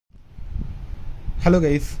Hello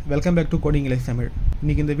guys, welcome back to Coding English Tamil.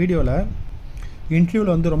 இன்னைக்கு இந்த வீடியோல இன்டர்வியூல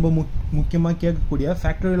வந்து ரொம்ப முக்கியமா கேட்கக்கூடிய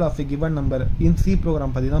factorial of a given number in C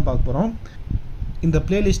program பத்தி தான் பார்க்க போறோம். இந்த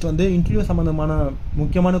பிளேலிஸ்ட் வந்து இன்டர்வியூ சம்பந்தமான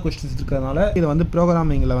முக்கியமான क्वेश्चंस இருக்கறனால இத வந்து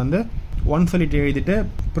ப்ரோகிராமிங்ல வந்து 1 சொல்லிட்டு எழுதிட்டு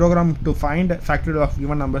program to find factorial of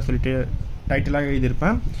given number சொல்லிட்டு டைட்டிலா எழுதி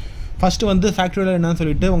இருப்பேன். ஃபர்ஸ்ட் வந்து factorial என்னன்னு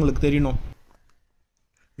சொல்லிட்டு உங்களுக்கு தெரியணும்.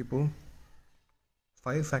 இப்போ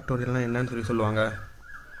 5 factorialனா என்னன்னு சொல்லுவாங்க.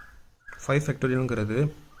 5 factorialங்கிறது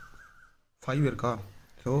 5 இருக்கா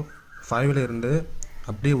ஸோ 5ல் இருந்து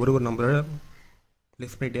அப்படியே ஒரு நம்பரை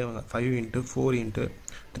லிஸ்ட் பண்ணிட்டே வாங்க 5 × 4 ×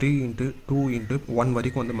 3 × 2 × 1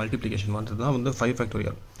 வரைக்கும் வந்து மல்டிப்ளிகேஷன் வந்தது தான் வந்து 5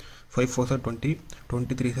 factorial 5 4 sir 20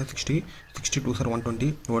 23 sir 60 62 sir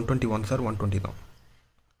 120 121 sir 120 தான்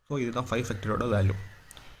ஸோ இதுதான் 5 factorialோட வேல்யூ.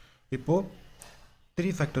 இப்போது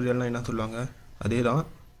 3 factorialனா என்ன சொல்லுவாங்க அதே தான்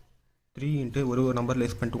 3 × ஒரு நம்பர்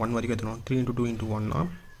லிஸ்ட் பண்ணிட்டு 1 வரைக்கும் எடுத்துனோம் 3 × 2 × 1னா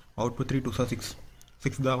output 3 2 6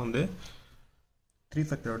 6 தான் வந்து 3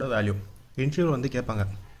 factorialோட வேல்யூ. இன்டர்வியூ வந்து கேட்பாங்க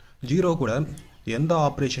 0 கூட எந்த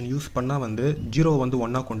ஆப்ரேஷன் யூஸ் பண்ணால் வந்து 0 வந்து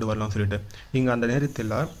 1 கொண்டு வரலாம் சொல்லிட்டு நீங்கள் அந்த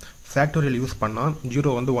நேரத்தில் ஃபேக்டோரியல் யூஸ் பண்ணால்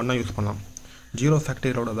 0 வந்து 1 யூஸ் பண்ணலாம். 0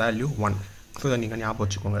 ஃபேக்டோரியலோட வேல்யூ 1. ஸோ இதை நீங்கள் ஞாபகம்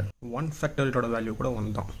வச்சுக்கோங்க. 1 ஃபேக்டோரியலோட வேல்யூ கூட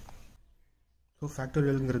 1 தான். ஸோ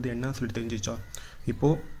ஃபேக்டோரியல்ங்கிறது என்ன சொல்லிட்டு தெரிஞ்சிச்சா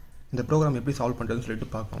இப்போது இந்த ப்ரோக்ராம் எப்படி சால்வ் பண்ணுறதுன்னு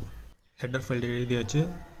சொல்லிட்டு பார்க்கலாம். ஹெட்டர் ஃபைல் எழுதியாச்சு.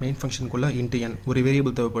 மெயின் ஃபங்க்ஷனுக்குள்ளே இன்ட்டு n ஒரு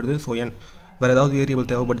வேரியபிள் தேவைப்படுது. ஸோ n வேறு ஏதாவது வேரியபிள்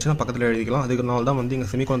தேவைப்படுச்சுன்னா பக்கத்தில் எழுதிக்கலாம். அதுக்குனால தான் வந்து இங்கே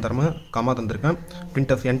செமிகோலன் தரமாக comma தந்திருக்கேன்.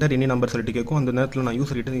 Print of enter any number சொல்லிட்டு கேட்கும். அந்த நேரத்தில் நான்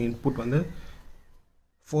யூஸ் ரிட்டர்ன் இன்புட் வந்து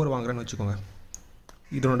 4 வாங்குறேன்னு வச்சுக்கோங்க.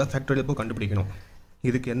 இதனோட ஃபேக்டோரியல் இப்போ கண்டுபிடிக்கணும்.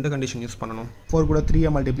 இதுக்கு எந்த கண்டிஷன் யூஸ் பண்ணணும் 4 கூட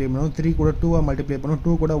 3 மல்டிப்ளை பண்ணணும் 3 கூட 2 மல்டிப்ளை பண்ணணும்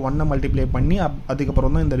 2 கூட 1 மல்டிப்ளை பண்ணி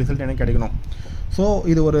அதுக்கப்புறம் தான் இந்த ரிசல்ட் எனக்கு கிடைக்கணும். ஸோ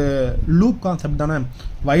இது ஒரு லூப் கான்செப்ட் தானே.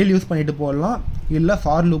 வைல் யூஸ் பண்ணிட்டு போடலாம் இல்லை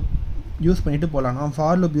ஃபார் லூப் யூஸ் பண்ணிட்டு போகலாம். நான்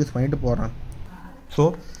ஃபார் லூப் யூஸ் பண்ணிட்டு போகிறேன். ஸோ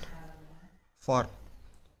ஃபார்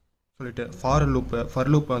சொல்லிட்டு ஃபார்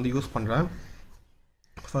லூப்பை வந்து யூஸ் பண்ணுறேன்.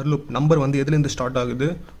 ஃபார் லூப் நம்பர் வந்து எதுலேருந்து ஸ்டார்ட் ஆகுது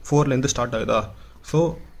 4லேருந்து ஸ்டார்ட் ஆகுதா. ஸோ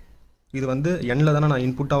இது வந்து எண்ணில் தானே நான்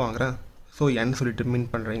இன்புட்டாக வாங்குகிறேன். ஸோ n சொல்லிட்டு மீன்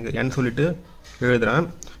பண்ணுறேன். இங்கே n சொல்லிட்டு எழுதுகிறேன்.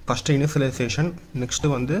 ஃபஸ்ட்டு இனிஷியலைசேஷன்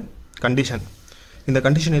நெக்ஸ்ட்டு வந்து கண்டிஷன். இந்த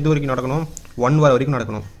கண்டிஷன் எது வரைக்கும் நடக்கணும் 1 வர வரைக்கும்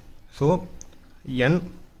நடக்கணும். So n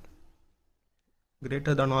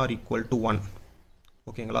greater than or equal to 1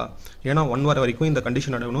 ஓகேங்களா. ஏன்னா 1 வர வரைக்கும் இந்த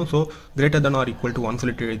கண்டிஷன் நடக்கணும். So greater than or equal to 1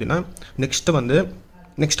 சொல்லிட்டு எழுதினா நெக்ஸ்ட்டு வந்து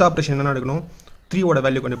நெக்ஸ்ட் ஆப்ரேஷன் என்ன நடக்கணும் 3ஓட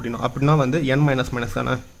வேல்யூ கண்டுபிடிக்கணும். அப்படின்னா வந்து n மைனஸ் மைனஸ்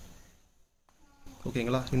தானே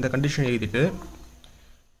ஓகேங்களா. இந்த கண்டிஷன் எழுதிட்டு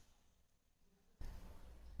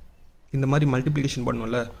இந்த மாதிரி மல்டிப்ளிகேஷன்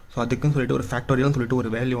பண்ணுவோம்ல. ஸோ அதுக்குன்னு சொல்லிட்டு ஒரு ஃபேக்டோரியல்னு சொல்லிட்டு ஒரு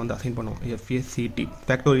வேல்யூ வந்து அசைன் பண்ணுவோம். FACT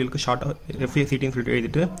ஃபேக்டோரியலுக்கு ஷார்ட்டாக FACTன்னு சொல்லிட்டு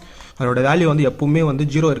எழுதிட்டு அதோட வேல்யூ வந்து எப்பவுமே வந்து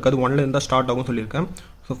 0 இருக்காது 1ல் இருந்தால் ஸ்டார்ட் ஆகும் சொல்லியிருக்கேன்.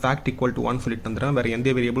 ஸோ ஃபேக்ட் ஈக்குவல் டு 1 சொல்லிட்டு தந்துடுறேன். வேறு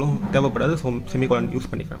எந்த வேரியபிளும் தேவைப்படாது. ஸோ செமிகோலன் யூஸ்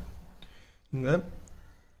பண்ணிக்கிறேன். இங்கே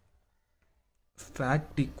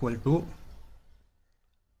fact equal to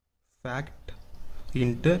fact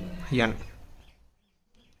into n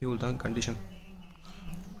இவ்வளோ தான் கண்டிஷன்.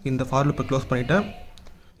 இந்த ஃபார் லூப்பை க்ளோஸ் பண்ணிவிட்டேன்.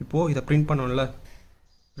 இப்போது இதை பிரிண்ட் பண்ணோம்ல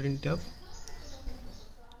print of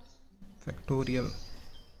factorial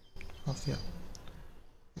of a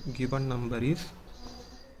given number is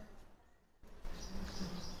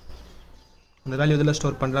அந்த வேல்யூ இதில்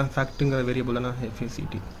ஸ்டோர் பண்ணுறேன். ஃபேக்ட்டுங்கிற வேரியபிள் தானே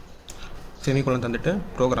FACT செமிகோலன் தந்துட்டு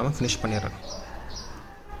ப்ரோக்ராமை ஃபினிஷ் பண்ணிடுறேன்.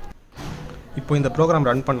 இப்போ இந்த ப்ரோக்ராம்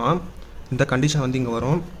ரன் பண்ணால் இந்த கண்டிஷன் வந்து இங்கே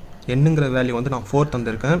வரும். என்னங்கிற வேல்யூ வந்து நான் 4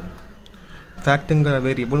 தந்திருக்கேன். ஃபேக்ட்டுங்கிற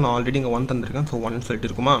வேரியபிள் நான் ஆல்ரெடி இங்கே 1 தந்திருக்கேன். ஸோ 1 சொல்லிட்டு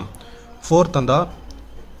இருக்குமா 4 தந்தால்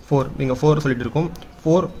 4 நீங்கள் 4 சொல்லிட்டு இருக்கும்.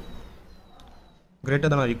 4 greater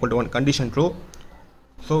than or equal to 1 condition true.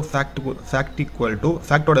 So fact equal to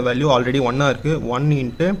ஃபேக்டோட value already 1 இருக்குது. 1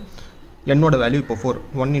 இன்ட்டு என்னோட வேல்யூ இப்போ 4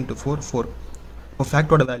 1 × 4 4. இப்போ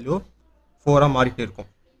ஃபேக்டோட வேல்யூ 4ஆக மாறிட்டு இருக்கும்.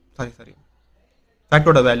 சாரி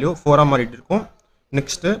ஃபேக்டோட வேல்யூ 4ஆக மாறிட்டு இருக்கும்.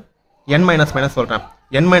 நெக்ஸ்ட்டு n மைனஸ் மைனஸ் சொல்கிறேன்.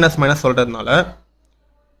 n மைனஸ் மைனஸ் சொல்கிறதுனால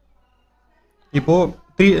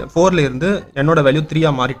இப்போது 4ல் இருந்து என்னோட வேல்யூ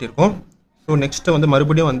 3ஆக மாறிட்டு இருக்கும். ஸோ நெக்ஸ்ட்டு வந்து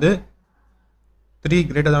மறுபடியும் வந்து 3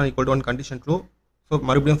 greater than or equal to 1 condition true. So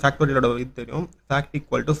மறுபடியும் ஃபேக்டோரியலோட இது தெரியும். Fact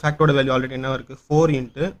equal to ஃபேக்டோட value already என்ன இருக்குது 4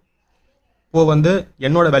 இன்ட்டு இப்போ வந்து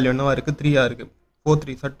என்னோட வேல்யூ என்னவா இருக்குது 3ஆக இருக்குது. 4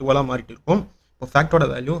 3 சார் 12ஆக மாறிட்டு இருக்கும். இப்போ ஃபேக்டோட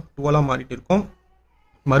வேல்யூ 12ஆக மாறிட்டு இருக்கும்.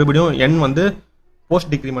 மறுபடியும் n வந்து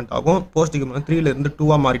போஸ்ட் டிக்ரிமெண்ட் ஆகும். போஸ்ட் டிக்ரிமெண்ட் 3ல் இருந்து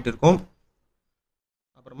 2ஆக மாறிட்டு இருக்கும்.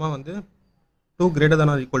 அப்புறமா வந்து 2 greater than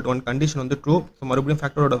or equal to 1 condition வந்து ட்ரூ. ஸோ மறுபடியும்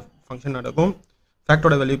ஃபேக்டரோட ஃபங்க்ஷன் நடக்கும்.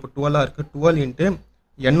 ஃபேக்டரோட வேல்யூ இப்போ 12ஆக இருக்குது. 12 இன்ட்டு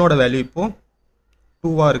என்னோட வேல்யூ இப்போது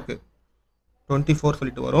 2ஆக இருக்குது 24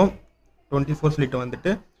 சொல்லிட்டு வரும். 24 சொல்லிட்டு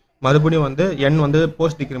வந்துட்டு மறுபடியும் வந்து n வந்து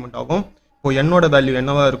போஸ்ட் டிக்ரிமெண்ட் ஆகும். இப்போ என்னோட வேல்யூ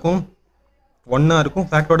என்னவா இருக்கும் 1 இருக்கும்.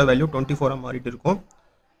 ஃபேக்டரோட வேல்யூ 24ஆக மாறிட்டு இருக்கும்.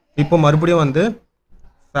 இப்போ மறுபடியும் வந்து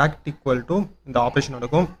fact equal to இந்த ஆப்ரேஷன்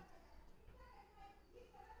நடக்கும்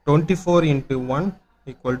 24 into 1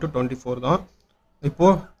 equal to 24 தான்.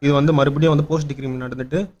 இப்போது இது வந்து மறுபடியும் வந்து போஸ்ட் டிக்ரிமெண்ட்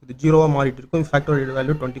நடந்துட்டு இது 0-ஆக மாறிட்டு இருக்கும். ஃபேக்டோரியல்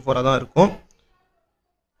வேல்யூ 24 தான் இருக்கும்.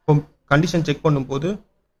 இப்போ கண்டிஷன் செக் பண்ணும்போது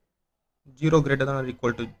 0 greater than or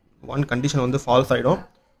equal to 1 condition வந்து ஃபால்ஸ் ஆகிடும்.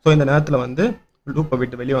 ஸோ இந்த நேரத்தில் வந்து லூப்பை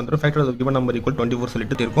விட்டு வெளியே வந்துடும். Factor of given number equal 24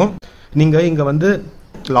 சொல்லிட்டு இருக்கும். நீங்கள் இங்கே வந்து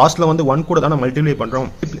லாஸ்ட்டில் வந்து 1 கூட தான் மல்டிப்ளை பண்ணுறோம்.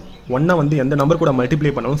 1 வந்து எந்த நம்பர் கூட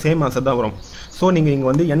மல்டிப்ளை பண்ணாலும் சேம் ஆன்சர் தான் வரும். ஸோ நீங்கள் இங்கே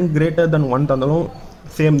வந்து n greater than 1 தந்தாலும்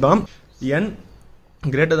சேம் தான், n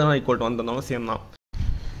greater than or equal to 1 தந்தாலும் சேம் தான்.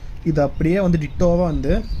 இது அப்படியே வந்து டிட்டோவாக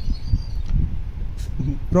வந்து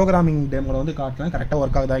ப்ரோக்ராமிங் டேமோட வந்து காட்டலாம். கரெக்டாக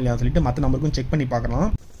ஒர்க் ஆகுதா இல்லையா சொல்லிட்டு மற்ற நம்பருக்கும் செக் பண்ணி பார்க்கலாம்.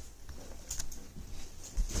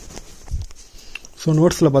 ஸோ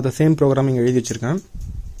நோட்ஸில் பார்த்த சேம் ப்ரோக்ராமிங் எழுதி வச்சுருக்கேன்.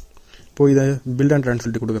 இப்போது இதை பில்ட் அண்ட் ரன்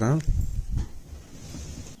சொல்லிட்டு கொடுக்குறேன்.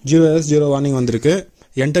 0s0 வார்னிங் வந்திருக்கு.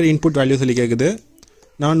 என்டர் இன்புட் வேல்யூ சொல்லி கேட்குது.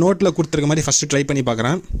 நான் நோட்டில் கொடுத்துருக்க மாதிரி ஃபஸ்ட்டு ட்ரை பண்ணி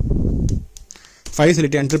பார்க்குறேன். 5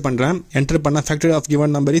 சொல்லிட்டு என்டர் பண்ணுறேன். என்டர் பண்ணால் factory of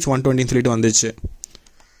given number is 120 சொல்லிட்டு வந்துச்சு.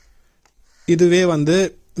 இதுவே வந்து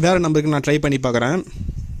வேறு நம்பருக்கு நான் ட்ரை பண்ணி பார்க்குறேன்.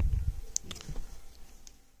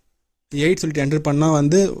 8 சொல்லிட்டு என்டர் பண்ணால்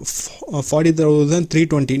வந்து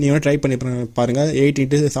 40,320. நீங்கள் ட்ரை பண்ணி பாருங்கள். 8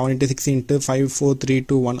 into 7 into 6 into 5 4 3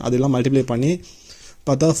 2 1 அதெல்லாம் மல்டிப்ளை பண்ணி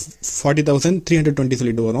பார்த்தா 40,320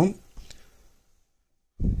 சொல்லிட்டு வரும்.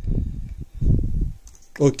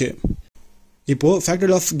 ஓகே, இப்போது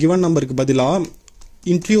ஃபேக்டரியல் ஆஃப் கிவன் நம்பருக்கு பதிலாக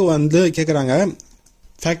இன்டர்வியூ வந்து கேட்குறாங்க.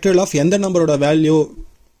 ஃபேக்டரியல் ஆஃப் எந்த நம்பரோட வேல்யூ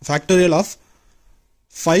ஃபேக்டரியல் ஆஃப்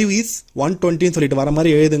 5 is 120 சொல்லிட்டு வர மாதிரி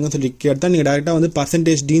எழுதுங்கன்னு சொல்லி கேட்டால் நீங்கள் டேரெக்டாக வந்து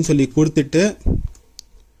பர்சன்டேஜ் டின்னு சொல்லி கொடுத்துட்டு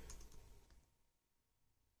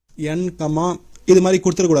n, இது மாதிரி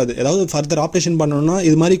கொடுத்துடக்கூடாது. ஏதாவது ஃபர்தர் ஆப்ரேஷன் பண்ணணும்னா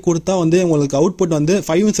இது மாதிரி கொடுத்தா வந்து உங்களுக்கு அவுட்புட் வந்து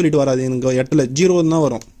 5 சொல்லிட்டு வராது. எனக்கு இடத்துல 0 தான்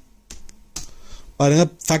வரும். பாருங்கள்,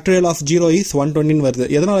 ஃபேக்டரியல் ஆஃப் 0 is 120 வருது.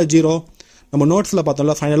 எதனால் 0? நம்ம நோட்ஸில்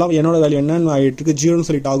பார்த்தோம்ல, ஃபைனலாக என்னோட வேல்யூ என்னன்னு ஆகிட்டு 0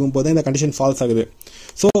 சொல்லிட்டு ஆகும்போது இந்த கண்டிஷன் ஃபால்ஸ் ஆகுது.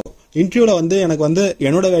 ஸோ இன்டர்வியூவில் வந்து எனக்கு வந்து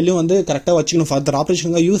என்னோட வேல்யூ வந்து கரெக்டாக வச்சுக்கணும், ஃபர்தர்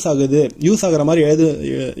ஆப்ரேஷனுக்காக யூஸ்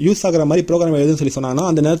ஆகிற மாதிரி ப்ரோக்ராம் எழுதுன்னு சொல்லி சொன்னாங்கன்னா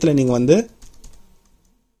அந்த நேரத்தில் நீங்கள் வந்து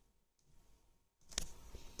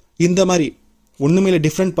இந்த மாதிரி ஒன்றுமே இல்லை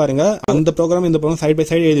டிஃப்ரெண்ட் பாருங்கள். அந்த ப்ரோக்ராம் இந்த ப்ரோக்ராம் சைட் பை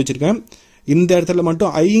சைடு எழுதி வச்சிருக்கேன். இந்த இடத்துல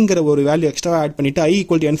மட்டும் ஐங்கிற ஒரு வேல்யூ எக்ஸ்ட்ரா ஆட் பண்ணிவிட்டு i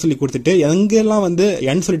 = n சொல்லி கொடுத்துட்டு எங்கெல்லாம் வந்து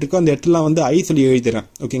n சொல்லிட்டு இருக்கோ அந்த இடத்துல வந்து i சொல்லி எழுதிடுறேன்.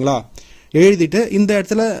 ஓகேங்களா? எழுதிட்டு இந்த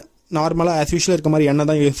இடத்துல நார்மலாக ஆஸ் யூஷுவல் இருக்க மாதிரி என்ன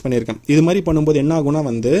தான் யூஸ் பண்ணியிருக்கேன். இது மாதிரி பண்ணும்போது என்ன ஆகும்னா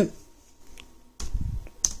வந்து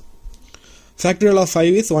ஃபேக்டரியல் ஆஃப்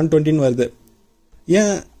 5 is 120 வருது.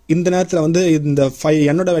 ஏன் இந்த நேரத்தில் வந்து இந்த 5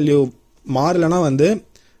 என்னோட வேல்யூ மாறலைன்னா வந்து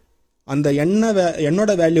அந்த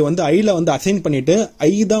என்னோட வேல்யூ வந்து ஐயில் வந்து அசைன் பண்ணிவிட்டு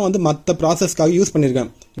ஐ தான் வந்து மற்ற ப்ராசஸ்க்காக யூஸ் பண்ணியிருக்கேன்.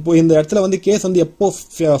 இப்போ இந்த இடத்துல வந்து கேஸ் வந்து எப்போ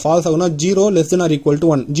ஃபால்ஸ் ஆகும்னா 0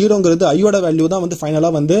 <= 1. 0ங்கிறது ஐயோட வேல்யூ தான் வந்து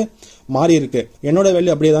ஃபைனலாக வந்து மாறி இருக்கு. என்னோட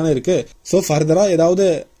வேல்யூ அப்படியே தானே இருக்கு. ஸோ ஃபர்தராக ஏதாவது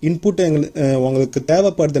இன்புட் உங்களுக்கு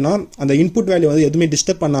தேவைப்படுதுன்னா அந்த இன்புட் வேல்யூ வந்து எதுவுமே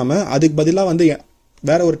டிஸ்டர்ப் பண்ணாமல் அதுக்கு பதிலாக வந்து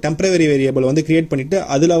வேற ஒரு டெம்பரரி வேரியபிள் வந்து கிரியேட் பண்ணிட்டு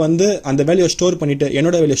அதில் வந்து அந்த வேல்யூ ஸ்டோர் பண்ணிட்டு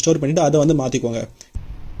என்னோட வேல்யூ ஸ்டோர் பண்ணிட்டு அதை வந்து மாற்றிக்கோங்க.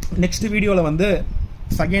 நெக்ஸ்ட் வீடியோவில் வந்து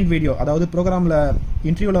செகண்ட் வீடியோ, அதாவது ப்ரோக்ராமில்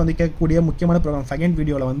இன்டர்வியூவில் வந்து கேட்கக்கூடிய முக்கியமான ப்ரோக்ராம் செகண்ட்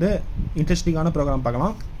வீடியோவில் வந்து இன்ட்ரெஸ்டிங்கான ப்ரோக்ராம்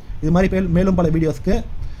பார்க்கலாம். இது மாதிரி மேலும் பல வீடியோஸ்க்கு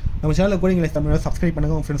நம்ம சேனலில் கோடிங் லைஃப் தமிழ் சப்ஸ்கிரைப்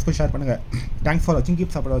பண்ணுங்கள், உங்கள் ஃப்ரெண்ட்ஸ்க்கும் ஷேர் பண்ணுங்கள். தேங்க்ஸ் ஃபார் வாட்சிங்.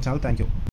 Keep support our channel. Thank you.